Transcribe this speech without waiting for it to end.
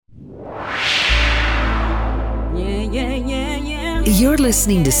You're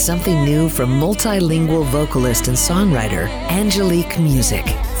listening to something new from multilingual vocalist and songwriter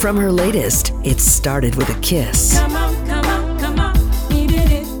AngeliqueMusic. From her latest, It Started With a Kiss. Come on, eat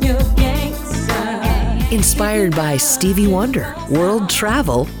it if you're gangsta. Inspired by Stevie Wonder, world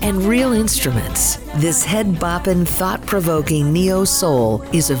travel, and real instruments, this head-bopping, thought-provoking neo-soul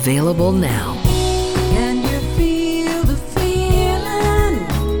is available now. Can you feel the feeling?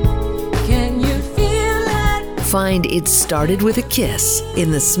 Can you feel it? Find It Started With a Kiss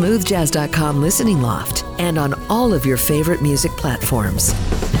in the smoothjazz.com listening loft and on all of your favorite music platforms.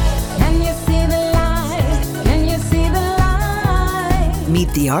 Can you see the light? Can you see the light? Meet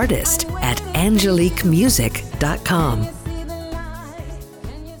the artist at AngeliqueMusic.com.